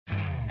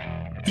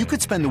You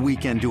could spend the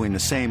weekend doing the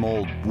same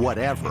old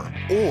whatever,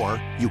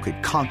 or you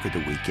could conquer the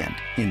weekend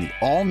in the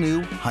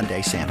all-new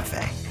Hyundai Santa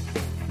Fe.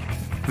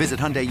 Visit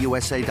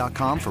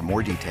HyundaiUSA.com for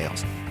more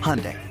details.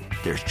 Hyundai,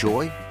 there's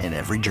joy in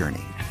every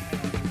journey.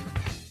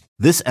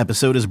 This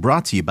episode is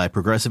brought to you by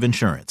Progressive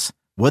Insurance.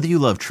 Whether you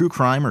love true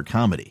crime or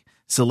comedy,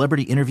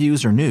 celebrity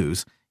interviews or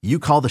news, you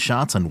call the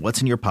shots on what's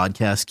in your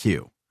podcast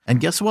queue. And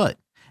guess what?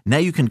 Now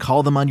you can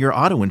call them on your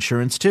auto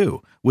insurance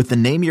too with the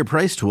Name Your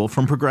Price tool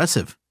from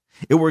Progressive.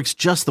 It works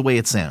just the way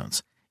it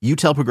sounds. You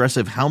tell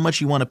Progressive how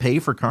much you want to pay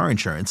for car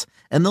insurance,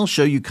 and they'll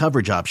show you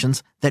coverage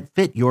options that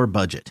fit your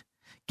budget.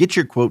 Get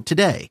your quote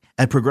today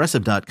at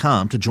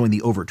Progressive.com to join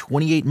the over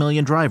 28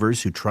 million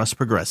drivers who trust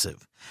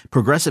Progressive.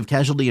 Progressive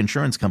Casualty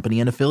Insurance Company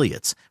and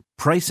Affiliates.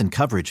 Price and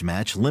coverage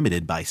match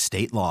limited by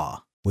state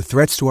law. With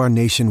threats to our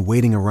nation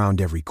waiting around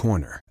every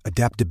corner,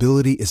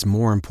 adaptability is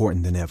more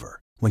important than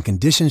ever. When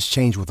conditions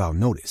change without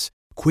notice,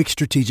 quick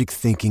strategic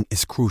thinking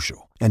is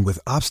crucial. And with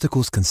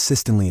obstacles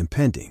consistently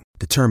impending,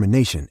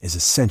 determination is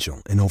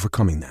essential in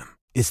overcoming them.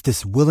 It's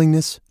this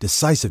willingness,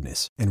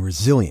 decisiveness, and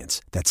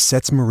resilience that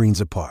sets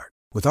Marines apart.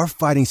 With our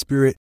fighting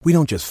spirit, we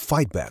don't just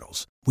fight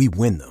battles, we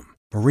win them.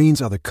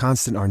 Marines are the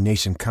constant our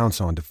nation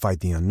counts on to fight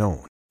the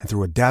unknown. And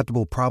through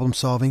adaptable problem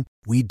solving,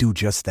 we do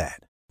just that.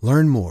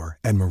 Learn more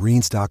at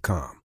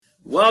Marines.com.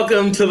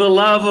 Welcome to the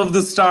Love of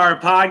the Star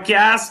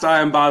podcast.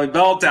 I'm Bobby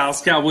Belt,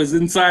 Dallas Cowboys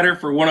insider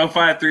for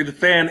 105.3 The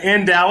Fan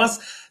in Dallas.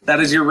 That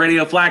is your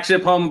radio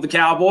flagship home of the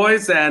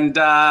Cowboys. And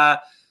I've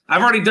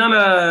already done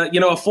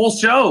a full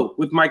show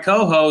with my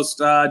co-host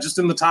just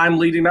in the time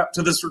leading up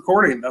to this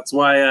recording. That's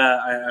why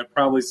I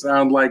probably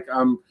sound like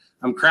I'm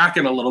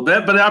cracking a little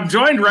bit. But I'm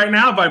joined right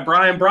now by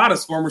Brian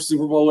Broaddus, former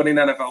Super Bowl winning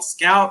NFL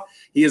scout.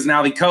 He is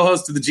now the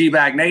co-host of the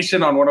G-Bag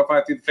Nation on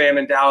 105.3 The Fan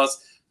in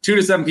Dallas, 2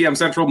 to 7 p.m.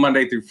 Central,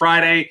 Monday through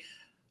Friday.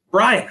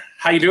 Brian,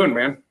 how you doing,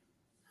 man?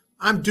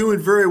 I'm doing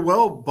very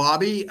well,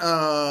 Bobby.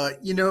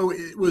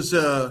 It was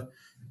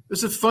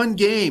a fun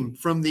game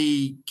from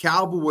the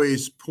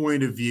Cowboys'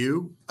 point of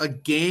view. A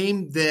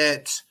game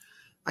that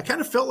I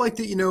kind of felt like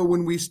that,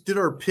 when we did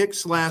our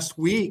picks last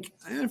week,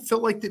 I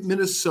felt like that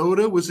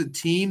Minnesota was a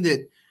team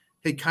that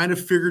had kind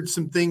of figured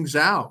some things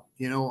out.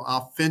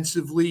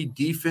 Offensively,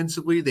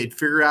 defensively, they'd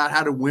figure out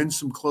how to win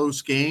some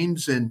close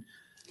games.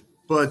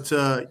 But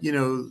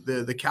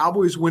the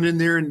Cowboys went in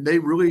there and they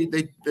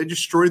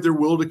destroyed their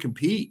will to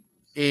compete.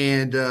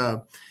 And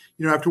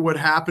after what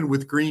happened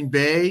with Green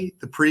Bay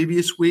the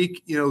previous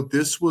week,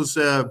 this was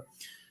a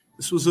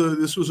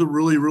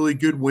really, really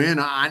good win.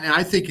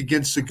 I think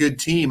against a good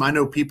team. I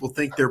know people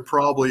think they're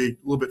probably a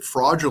little bit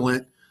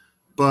fraudulent,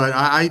 but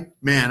I'm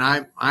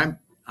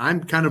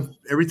kind of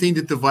everything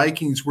that the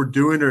Vikings were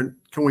doing or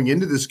going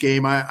into this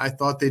game. I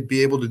thought they'd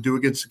be able to do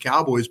against the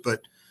Cowboys,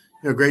 but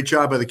great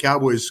job by the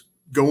Cowboys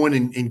going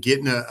and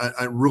getting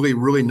a really,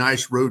 really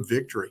nice road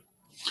victory.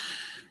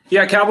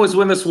 Yeah, Cowboys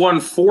win this one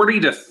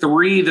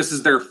 40-3. This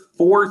is their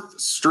fourth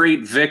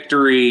straight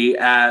victory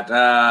at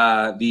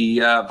the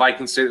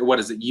Vikings Stadium. What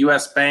is it,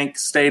 US Bank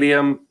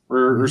Stadium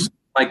or something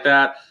like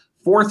that?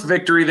 Fourth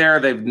victory there.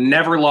 They've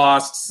never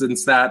lost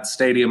since that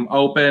stadium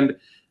opened.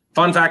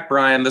 Fun fact,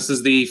 Brian, this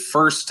is the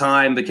first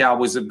time the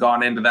Cowboys have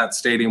gone into that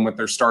stadium with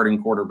their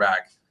starting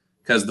quarterback.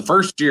 Because the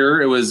first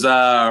year it was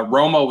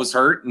Romo was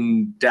hurt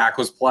and Dak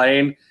was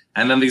playing.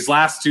 And then these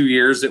last 2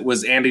 years, it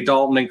was Andy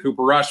Dalton and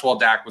Cooper Rush while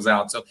Dak was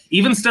out. So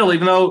even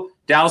though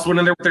Dallas went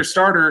in there with their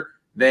starter,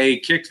 they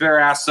kicked their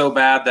ass so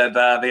bad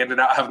that they ended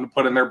up having to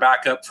put in their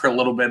backup for a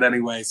little bit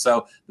anyway.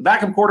 So the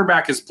backup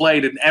quarterback has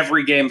played in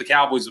every game the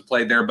Cowboys have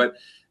played there, but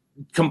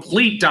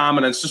complete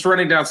dominance. Just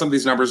running down some of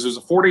these numbers, it was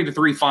a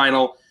 40-3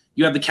 final.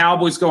 You had the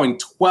Cowboys going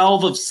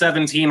 12 of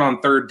 17 on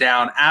third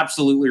down.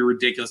 Absolutely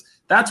ridiculous.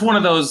 That's one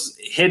of those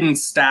hidden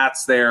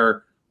stats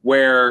there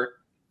where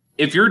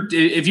if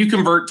you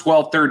convert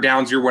 12 third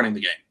downs, you're winning the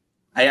game.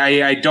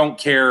 I don't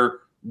care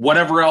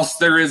whatever else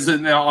there is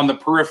on the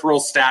peripheral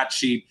stat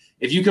sheet.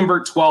 If you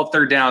convert 12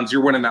 third downs,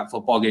 you're winning that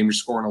football game. You're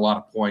scoring a lot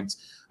of points.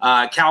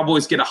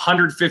 Cowboys get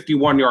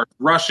 151 yards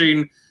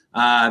rushing.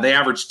 They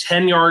average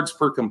 10 yards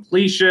per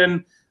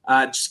completion.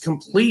 Just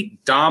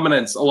complete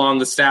dominance along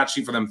the stat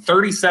sheet for them.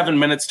 37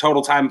 minutes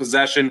total time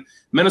possession.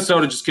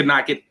 Minnesota just could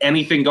not get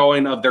anything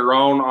going of their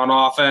own on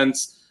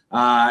offense.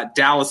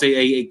 Dallas,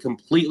 a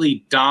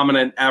completely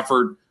dominant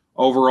effort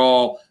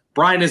overall.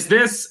 Brian, is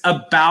this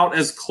about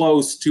as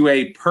close to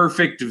a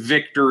perfect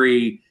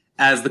victory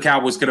as the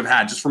Cowboys could have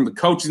had, just from the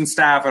coaching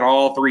staff and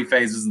all three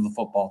phases of the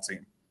football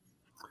team?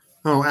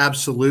 Oh,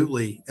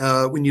 absolutely.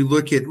 When you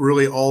look at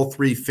really all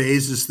three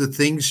phases, the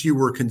things you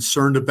were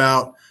concerned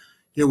about,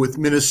 with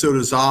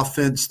Minnesota's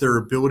offense, their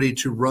ability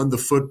to run the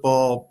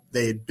football,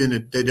 they'd done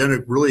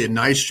a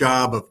nice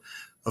job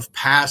of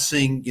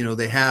passing.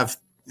 They have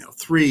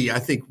three, I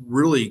think,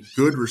 really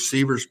good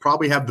receivers.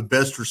 Probably have the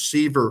best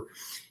receiver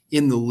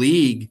in the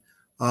league.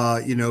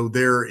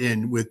 There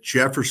with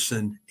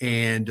Jefferson,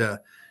 and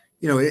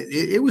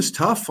it was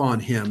tough on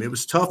him. It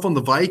was tough on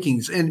the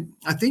Vikings, and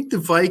I think the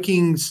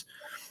Vikings,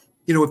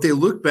 if they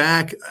look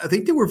back, I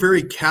think they were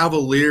very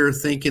cavalier,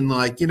 thinking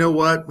like, you know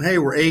what, hey,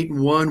 we're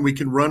 8-1, we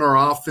can run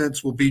our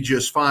offense, we'll be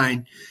just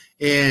fine.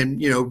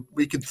 And,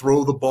 we could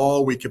throw the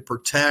ball, we could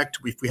protect.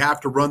 If we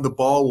have to run the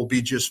ball, we'll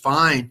be just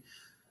fine.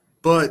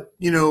 But,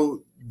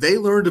 they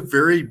learned a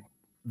very,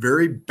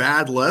 very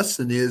bad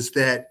lesson, is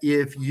that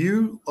if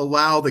you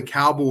allow the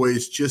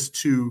Cowboys just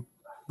to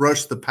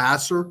rush the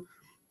passer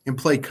and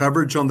play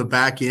coverage on the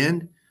back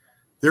end,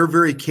 they're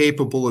very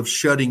capable of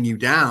shutting you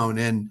down.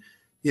 And,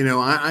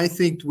 I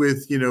think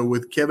with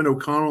Kevin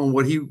O'Connell and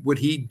what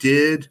he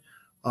did,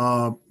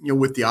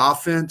 with the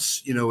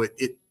offense,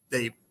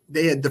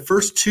 they had the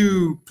first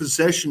two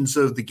possessions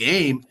of the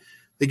game.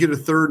 They get a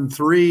 3rd and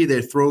 3.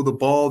 They throw the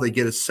ball. They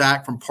get a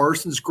sack from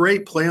Parsons.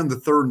 Great play on the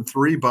 3rd and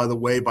 3, by the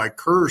way, by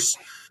Curse.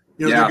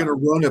 They're going to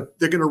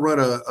run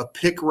a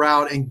pick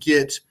route and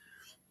get,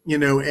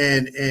 and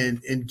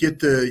get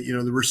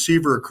the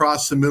receiver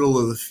across the middle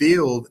of the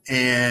field,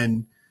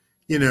 and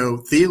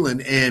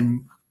Thielen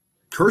and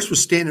Curse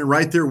was standing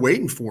right there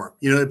waiting for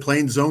him. They're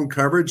playing zone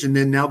coverage, and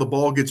then now the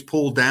ball gets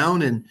pulled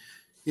down, and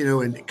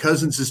and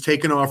Cousins is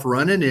taking off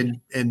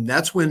running, and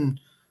that's when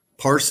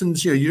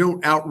Parsons, you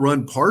don't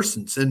outrun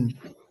Parsons, and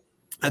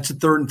that's a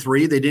 3rd and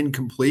 3. They didn't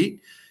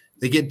complete.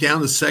 They get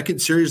down the second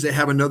series. They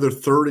have another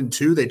 3rd and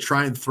 2. They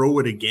try and throw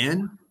it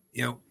again,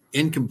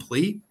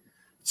 incomplete.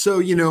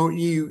 So,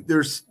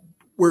 there's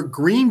where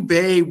Green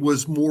Bay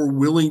was more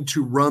willing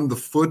to run the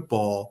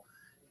football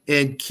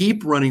and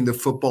keep running the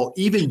football,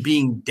 even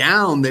being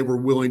down, they were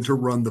willing to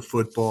run the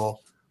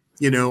football.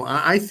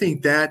 I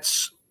think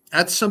that's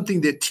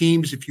something that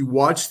teams, if you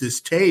watch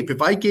this tape,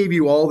 if I gave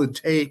you all the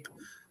tape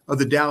of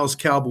the Dallas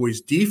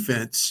Cowboys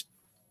defense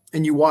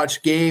and you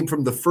watch game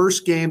from the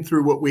first game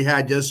through what we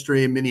had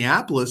yesterday in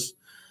Minneapolis,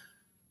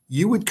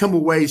 you would come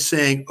away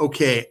saying,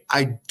 okay,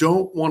 I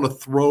don't want to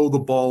throw the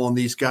ball on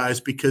these guys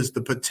because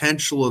the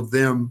potential of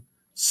them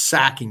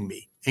sacking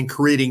me and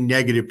creating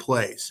negative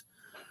plays.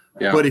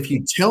 Yeah. But if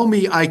you tell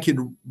me I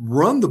can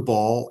run the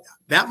ball,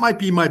 that might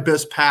be my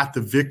best path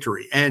to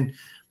victory. And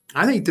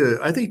I think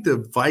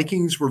the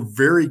Vikings were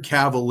very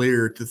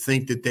cavalier to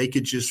think that they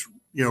could just,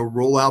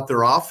 roll out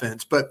their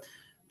offense. But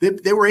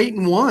they were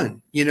 8-1.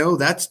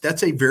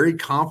 That's a very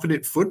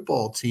confident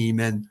football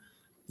team. And,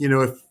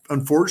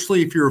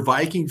 unfortunately, if you're a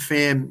Viking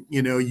fan,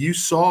 you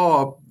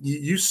saw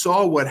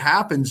what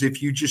happens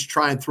if you just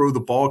try and throw the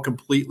ball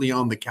completely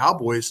on the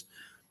Cowboys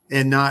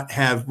and not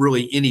have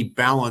really any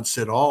balance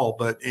at all.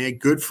 But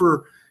good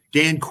for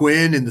Dan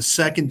Quinn and the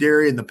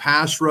secondary and the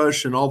pass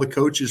rush and all the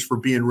coaches for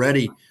being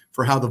ready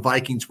for how the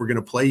Vikings were going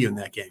to play you in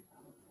that game.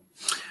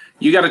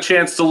 You got a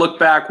chance to look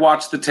back,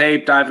 watch the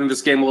tape, dive into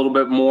this game a little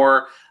bit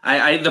more.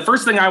 The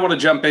first thing I want to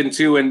jump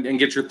into and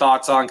get your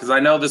thoughts on, because I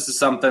know this is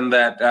something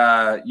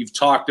that you've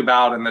talked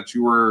about and that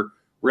you were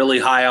really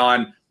high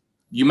on.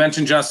 You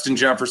mentioned Justin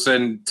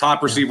Jefferson,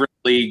 top receiver in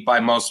the league by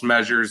most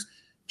measures.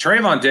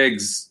 Trayvon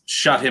Diggs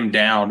shut him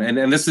down,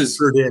 and this is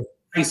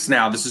nice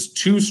now. This is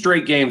 2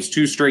 straight games,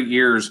 2 straight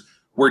years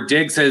where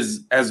Diggs has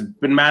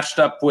been matched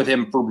up with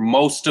him for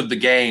most of the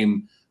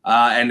game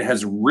and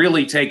has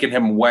really taken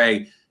him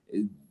away.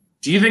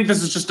 Do you think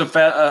this is just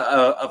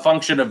a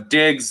function of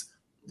Diggs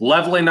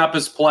leveling up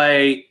his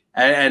play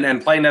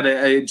and playing at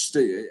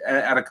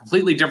a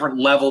completely different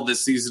level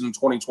this season in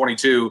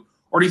 2022?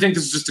 Or do you think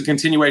this is just a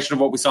continuation of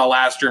what we saw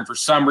last year, and for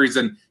some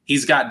reason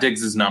he's got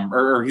Diggs's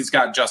number, or he's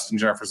got Justin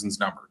Jefferson's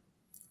number?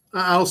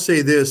 I'll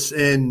say this,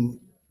 and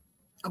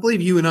I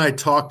believe you and I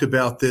talked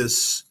about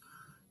this,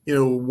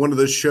 one of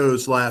the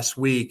shows last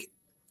week.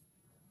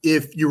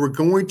 If you were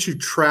going to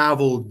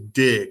travel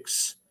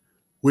Diggs,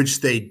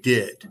 which they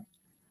did,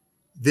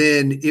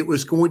 then it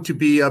was going to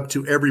be up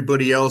to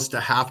everybody else to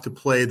have to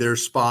play their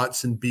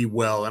spots and be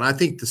well. And I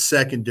think the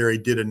secondary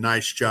did a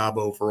nice job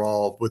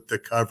overall with the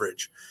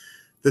coverage.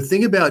 The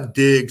thing about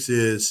Diggs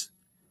is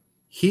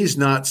he's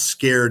not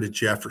scared of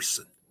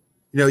Jefferson.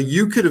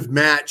 You could have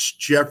matched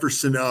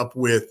Jefferson up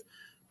with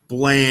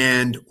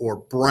Bland or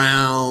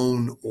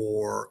Brown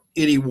or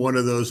any one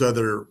of those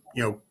other,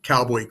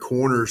 Cowboy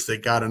corners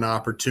that got an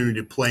opportunity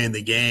to play in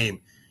the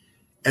game.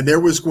 And there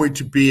was going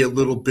to be a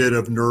little bit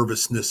of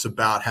nervousness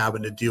about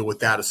having to deal with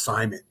that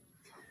assignment.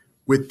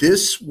 With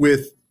Diggs,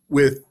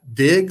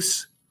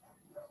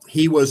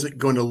 he wasn't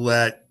going to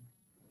let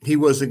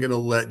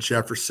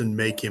Jefferson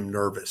make him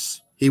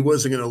nervous. He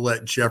wasn't going to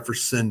let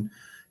Jefferson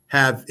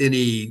have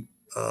any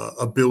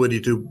ability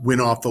to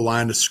win off the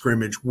line of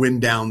scrimmage, win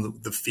down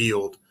the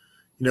field.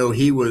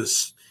 He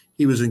was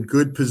in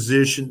good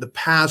position. The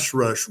pass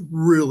rush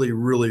really,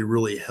 really,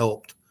 really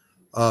helped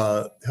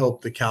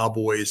the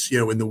Cowboys,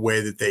 in the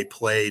way that they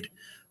played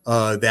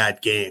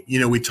that game.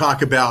 We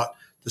talk about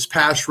does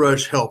pass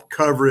rush help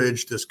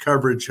coverage? Does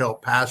coverage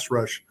help pass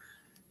rush?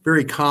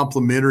 Very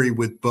complementary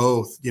with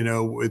both,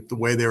 with the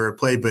way they were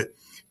played. But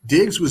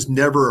Diggs was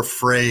never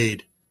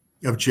afraid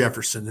of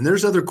Jefferson. And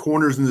there's other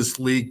corners in this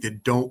league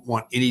that don't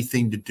want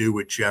anything to do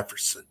with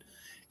Jefferson.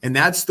 And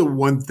that's the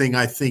one thing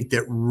I think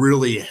that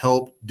really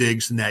helped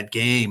Diggs in that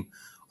game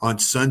on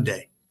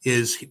Sunday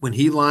is when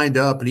he lined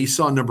up and he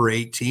saw number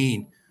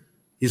 18,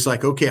 he's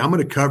like, okay, I'm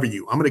going to cover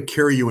you. I'm going to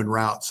carry you in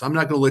routes. I'm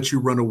not going to let you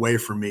run away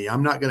from me.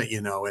 I'm not going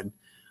to, and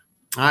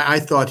I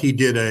thought he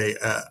did a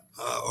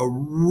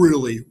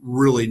really,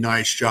 really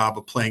nice job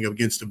of playing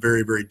against a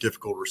very, very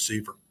difficult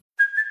receiver.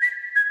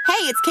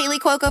 Hey, it's Kaylee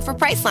Cuoco for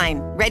Priceline.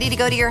 Ready to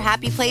go to your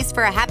happy place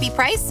for a happy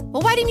price?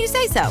 Well, why didn't you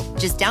say so?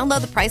 Just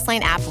download the Priceline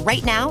app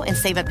right now and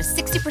save up to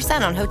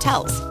 60% on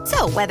hotels.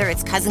 So whether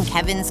it's Cousin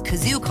Kevin's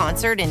Kazoo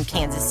Concert in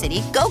Kansas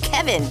City, go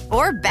Kevin,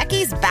 or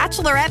Becky's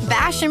Bachelorette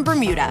Bash in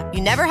Bermuda,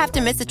 you never have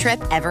to miss a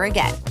trip ever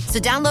again. So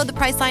download the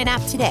Priceline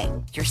app today.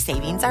 Your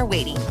savings are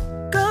waiting.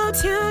 Go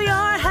to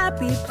your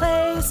happy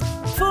place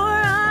for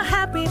a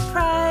happy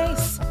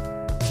price.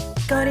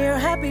 Go to your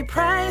happy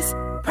price,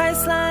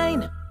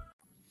 Priceline.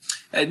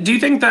 Do you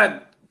think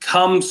that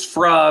comes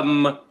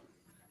from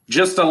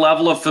just a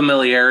level of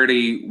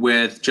familiarity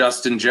with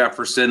Justin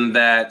Jefferson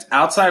that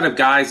outside of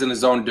guys in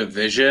his own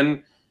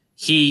division,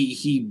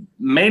 he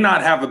may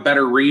not have a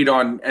better read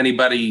on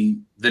anybody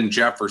than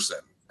Jefferson?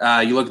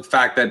 You look at the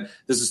fact that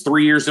this is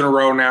 3 years in a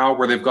row now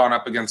where they've gone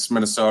up against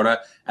Minnesota,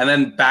 and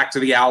then back to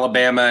the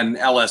Alabama and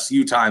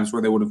LSU times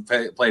where they would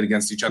have played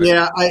against each other.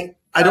 Yeah,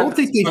 I don't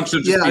think they.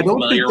 Yeah, I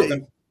don't think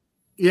they.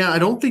 Yeah, I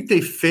don't think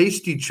they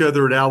faced each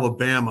other at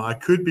Alabama. I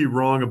could be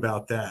wrong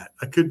about that.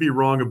 I could be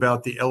wrong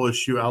about the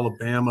LSU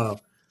Alabama.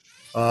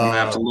 I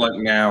have to look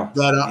now.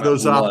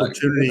 Those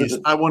opportunities.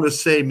 I want to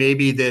say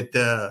maybe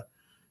that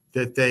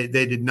they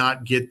did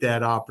not get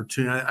that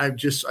opportunity. I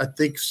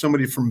think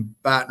somebody from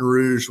Baton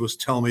Rouge was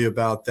telling me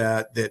about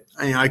that.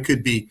 It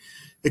could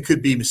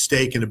be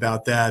mistaken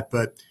about that,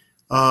 but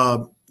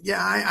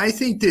I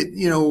think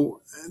that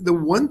the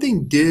one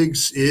thing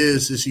Diggs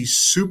is he's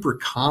super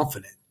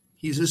confident.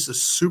 He's just a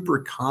super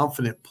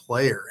confident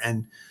player,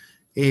 and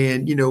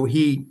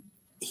he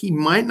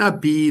might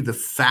not be the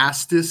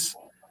fastest,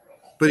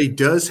 but he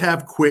does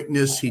have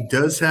quickness. He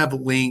does have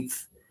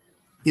length.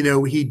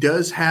 He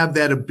does have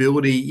that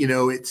ability.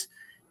 It's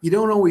you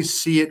don't always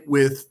see it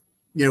with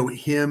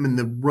him in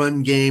the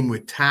run game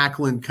with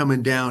tackling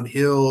coming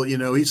downhill.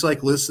 He's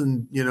like,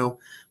 listen,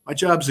 my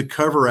job's a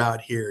cover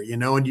out here.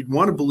 And you'd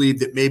want to believe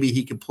that maybe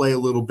he could play a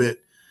little bit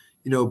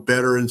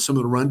better in some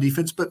of the run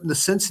defense. But in the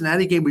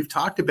Cincinnati game, we've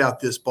talked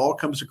about this. Ball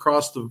comes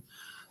across the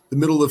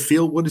middle of the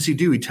field. What does he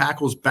do? He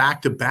tackles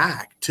back to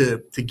back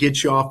to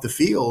get you off the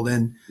field.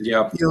 And,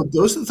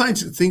 those are the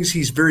kinds of things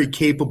he's very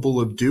capable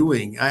of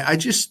doing. I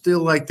just feel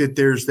like that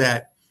there's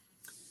that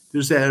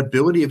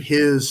ability of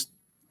his.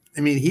 I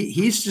mean,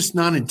 he's just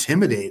not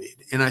intimidated.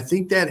 And I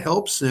think that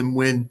helps him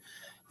when,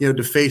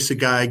 to face a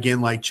guy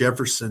again like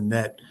Jefferson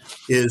that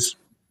is,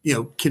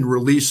 can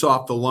release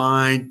off the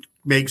line,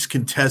 makes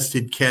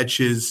contested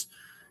catches,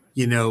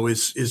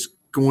 is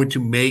going to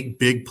make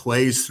big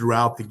plays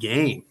throughout the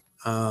game.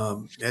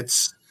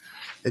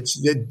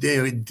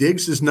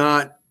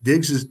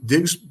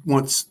 Diggs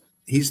wants,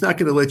 he's not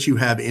going to let you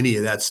have any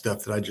of that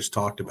stuff that I just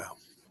talked about.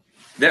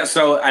 Yeah.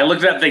 So I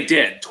looked at, they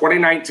did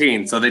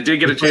 2019. So they did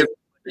get a chance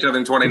to each other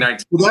in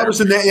 2019. Well, that was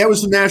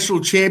the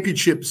national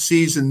championship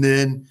season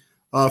then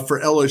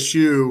for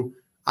LSU.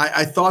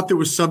 I thought there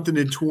was something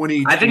in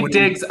 2020. I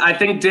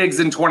think Diggs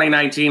in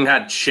 2019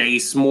 had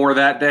Chase more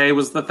that day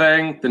was the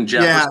thing than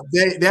Jefferson.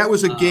 Yeah, that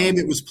was a game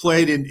that was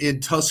played in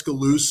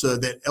Tuscaloosa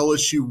that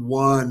LSU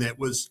won. It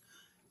was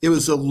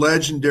a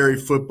legendary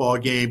football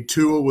game.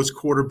 Tua was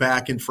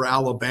quarterbacking for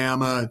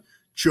Alabama,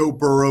 Joe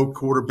Burrow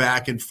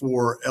quarterbacking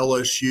for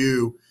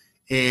LSU,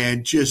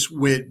 and just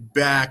went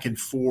back and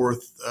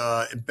forth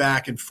and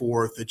back and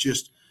forth. It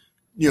just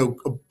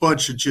a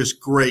bunch of just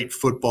great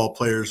football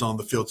players on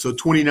the field. So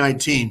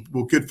 2019,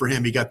 well, good for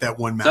him. He got that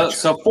one match.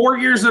 So 4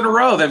 years in a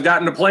row, they've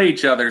gotten to play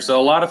each other.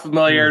 So a lot of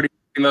familiarity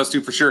between those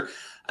two for sure.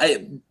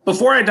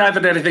 Before I dive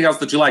into anything else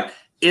that you like,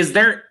 is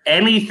there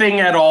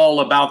anything at all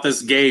about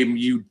this game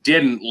you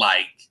didn't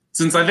like?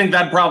 Since I think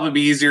that'd probably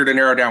be easier to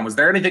narrow down. Was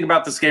there anything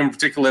about this game in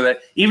particular that,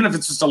 even if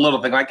it's just a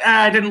little thing, like,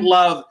 I didn't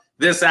love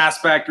this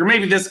aspect, or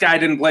maybe this guy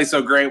didn't play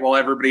so great while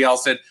everybody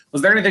else did.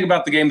 Was there anything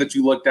about the game that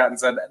you looked at and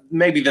said,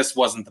 maybe this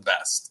wasn't the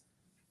best?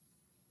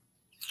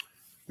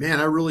 Man,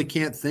 I really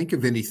can't think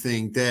of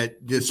anything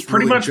that just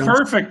pretty much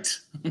perfect.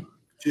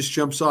 Just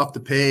jumps off the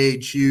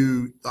page.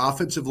 The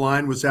offensive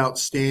line was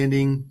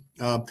outstanding.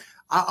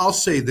 I'll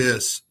say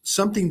this,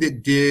 something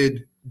that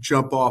did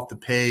jump off the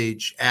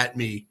page at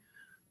me,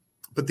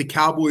 but the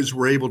Cowboys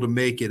were able to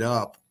make it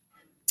up,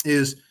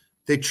 is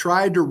they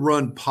tried to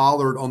run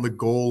Pollard on the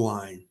goal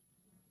line.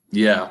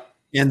 Yeah.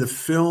 And the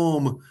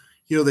film,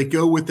 they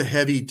go with the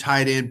heavy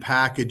tight end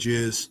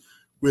packages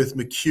with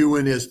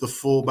McEwen as the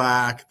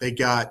fullback. They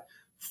got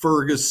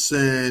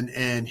Ferguson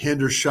and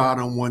Hendershot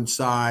on one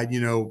side,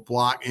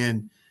 block,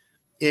 and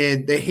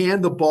they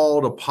hand the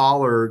ball to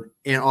Pollard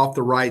and off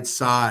the right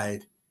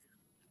side.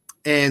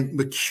 And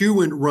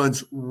McEwen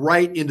runs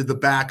right into the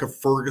back of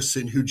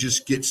Ferguson, who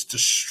just gets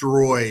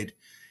destroyed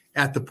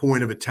at the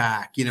point of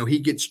attack. He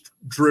gets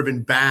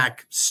driven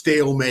back,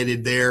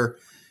 stalemated there.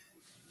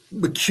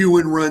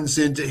 McEwen runs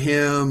into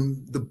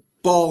him. The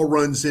ball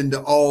runs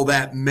into all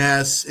that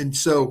mess. And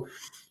so,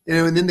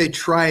 and then they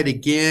try it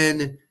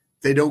again.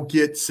 They don't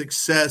get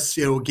success,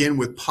 again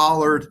with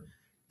Pollard.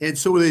 And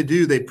so what they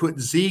do, they put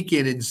Zeke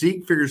in, and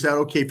Zeke figures out,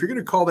 okay, if you're going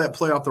to call that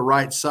play off the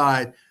right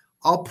side,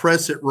 I'll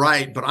press it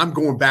right, but I'm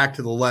going back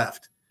to the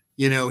left.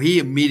 He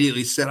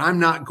immediately said, I'm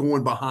not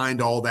going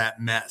behind all that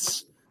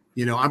mess.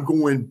 I'm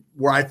going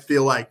where I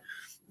feel like.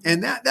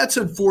 And that's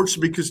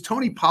unfortunate because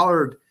Tony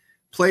Pollard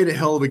played a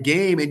hell of a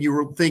game, and you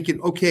were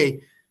thinking,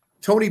 okay,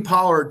 Tony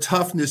Pollard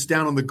toughness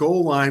down on the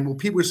goal line. Well,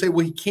 people would say,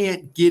 well, he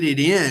can't get it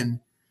in.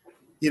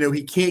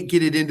 He can't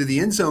get it into the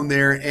end zone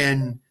there.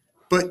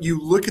 But you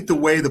look at the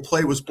way the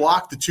play was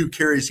blocked, the 2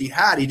 carries he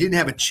had, he didn't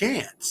have a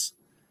chance.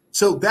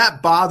 So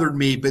that bothered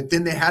me. But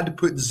then they had to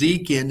put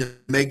Zeke in to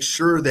make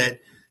sure that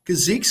 –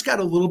 because Zeke's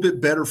got a little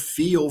bit better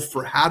feel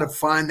for how to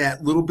find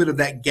that little bit of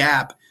that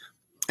gap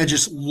and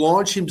just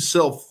launch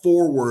himself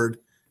forward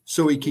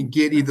so he can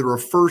get either a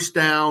first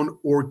down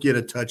or get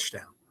a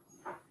touchdown.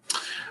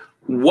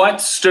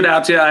 What stood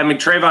out to you? I mean,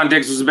 Trayvon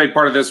Diggs was a big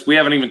part of this. We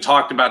haven't even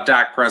talked about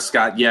Dak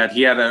Prescott yet.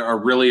 He had a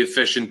really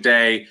efficient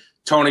day.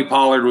 Tony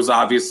Pollard was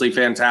obviously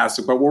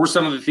fantastic. But what were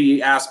some of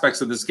the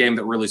aspects of this game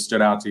that really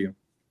stood out to you?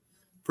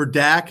 For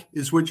Dak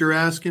is what you're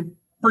asking?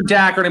 For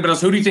Dak or anybody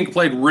else, who do you think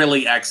played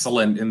really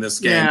excellent in this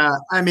game? Yeah,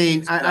 I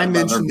mean, I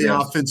mentioned the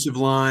offensive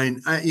line.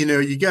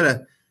 You got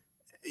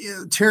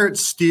to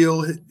Terrence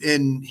Steele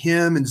and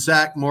him and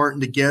Zach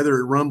Martin together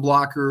at run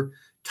blocker,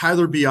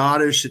 Tyler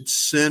Biotish at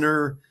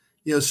center,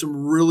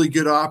 some really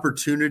good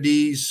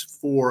opportunities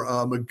for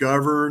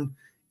McGovern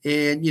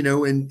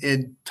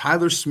and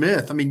Tyler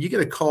Smith. I mean, you got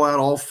to call out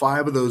all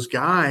 5 of those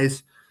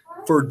guys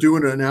for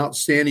doing an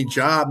outstanding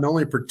job, not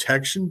only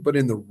protection, but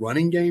in the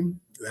running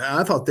game.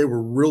 I thought they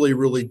were really,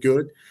 really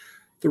good.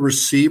 The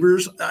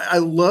receivers, I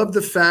love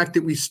the fact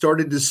that we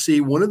started to see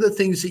one of the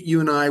things that you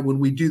and I, when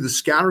we do the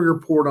scouting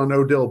report on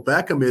Odell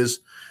Beckham, is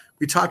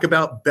we talk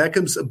about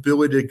Beckham's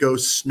ability to go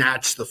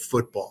snatch the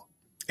football.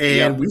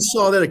 And we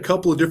saw that a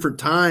couple of different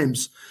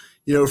times,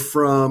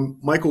 from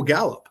Michael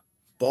Gallup.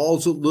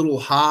 Ball's a little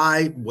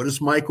high. What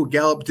does Michael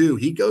Gallup do?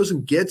 He goes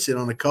and gets it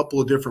on a couple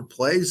of different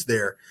plays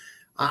there.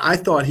 I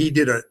thought he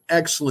did an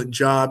excellent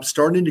job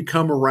starting to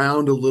come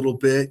around a little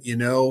bit,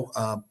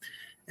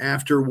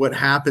 after what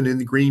happened in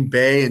the Green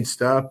Bay and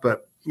stuff.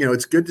 But,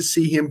 it's good to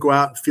see him go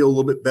out and feel a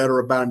little bit better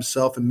about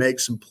himself and make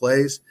some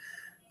plays.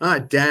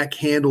 Dak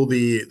handled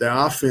the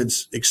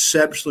offense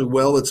exceptionally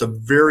well. It's a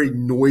very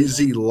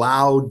noisy,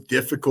 loud,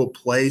 difficult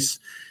place.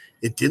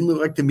 It didn't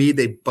look like to me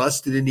they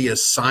busted any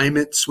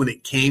assignments when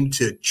it came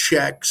to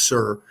checks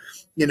or,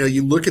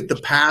 you look at the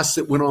pass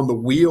that went on the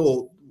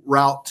wheel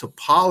route to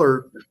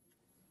Pollard.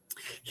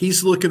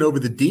 He's looking over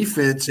the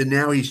defense, and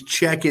now he's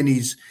checking.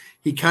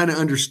 He kind of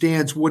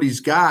understands what he's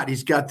got.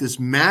 He's got this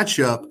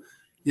matchup,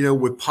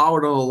 with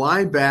Pollard on a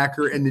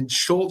linebacker, and then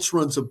Schultz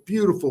runs a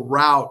beautiful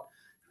route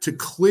to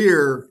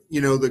clear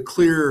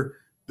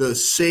the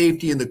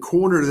safety in the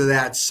corner to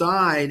that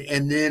side,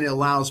 and then it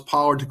allows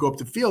Pollard to go up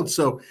the field.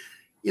 So,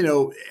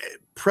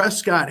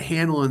 Prescott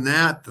handling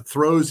that, the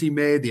throws he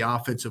made, the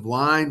offensive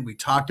line. We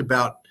talked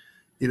about,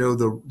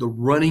 the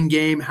running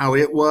game, how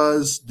it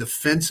was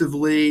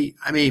defensively.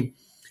 I mean,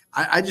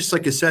 I just,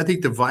 like I said, I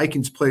think the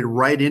Vikings played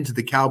right into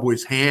the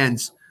Cowboys'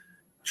 hands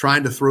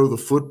trying to throw the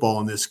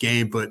football in this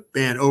game. But,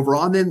 man,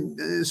 overall, and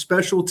then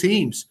special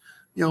teams.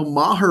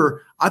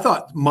 Maher, I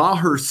thought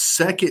Maher's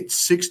second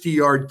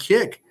 60-yard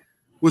kick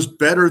was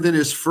better than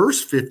his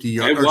first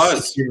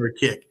 60-yard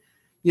kick.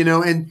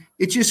 And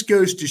it just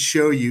goes to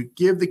show you,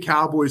 give the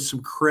Cowboys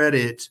some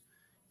credit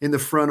in the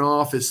front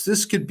office.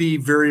 This could be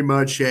very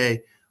much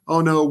oh,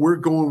 no, we're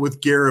going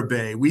with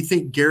Garibay. We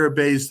think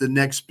Garibay is the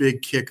next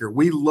big kicker.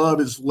 We love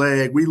his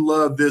leg. We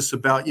love this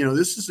about,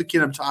 this is the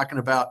kid I'm talking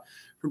about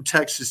from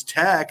Texas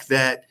Tech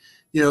that,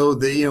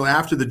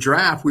 after the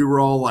draft, we were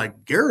all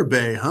like,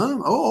 Garibay, huh?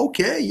 Oh,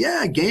 okay,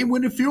 yeah,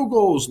 game-winning field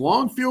goals,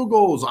 long field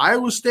goals,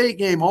 Iowa State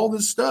game, all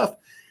this stuff.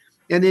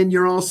 And then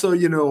you're also,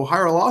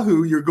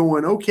 Haralahu, you're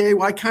going, okay,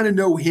 well, I kind of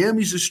know him.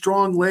 He's a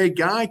strong leg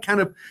guy,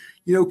 kind of,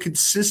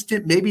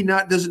 consistent, maybe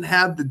doesn't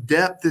have the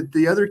depth that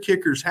the other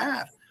kickers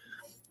have.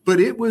 But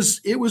it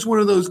was one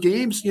of those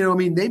games,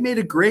 they made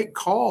a great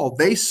call.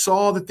 They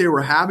saw that they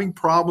were having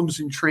problems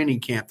in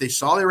training camp. They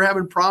saw they were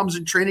having problems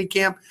in training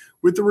camp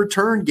with the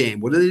return game.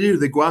 What do?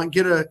 They go out and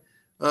get a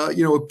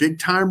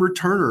big-time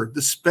returner.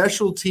 The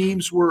special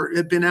teams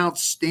have been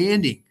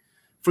outstanding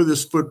for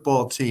this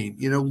football team.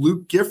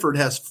 Luke Gifford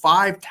has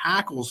 5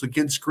 tackles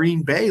against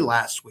Green Bay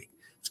last week.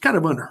 It's kind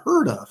of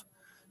unheard of.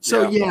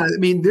 So,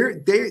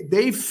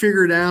 they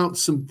figured out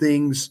some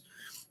things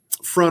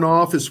front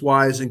office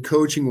wise and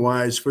coaching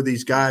wise for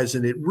these guys,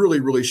 and it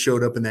really, really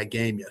showed up in that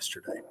game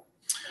yesterday.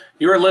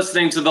 You are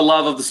listening to the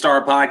Love of the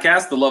Star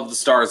podcast. The Love of the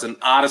Star is an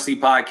Odyssey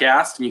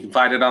podcast, and you can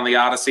find it on the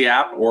Odyssey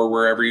app or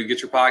wherever you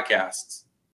get your podcasts.